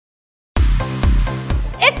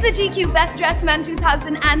It's the GQ Best Dressed Man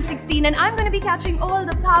 2016 and I'm going to be catching all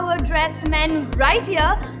the power dressed men right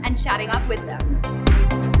here and chatting up with them.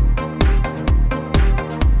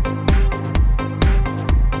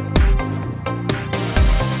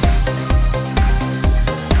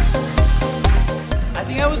 I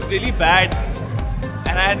think I was really bad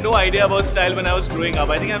and I had no idea about style when I was growing up.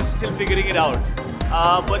 I think I'm still figuring it out.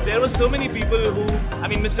 But there were so many people who,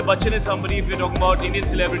 Mr. Bachchan is somebody, if we're talking about Indian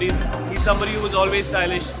celebrities, he's somebody who was always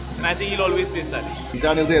stylish and I think he'll always stay stylish.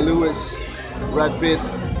 Daniel Day-Lewis, Brad Pitt,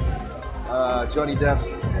 Johnny Depp.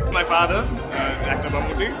 My father, actor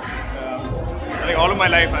Mammootty. I think all of my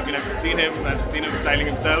life I've seen him styling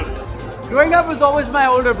himself. Growing up was always my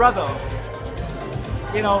older brother.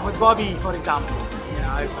 You know, with Bobby, for example. You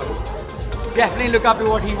know, I definitely look up to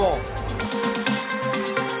what he wore.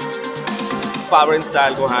 Power and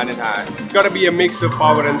style go hand in hand. It's got to be a mix of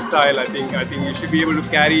power and style. I think you should be able to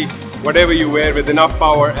carry whatever you wear with enough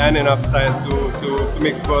power and enough style to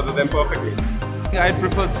mix both of them perfectly. Yeah, I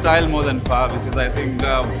prefer style more than power because I think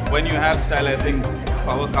when you have style, I think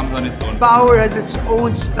power comes on its own. Power has its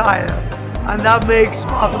own style, and that makes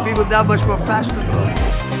powerful people that much more fashionable.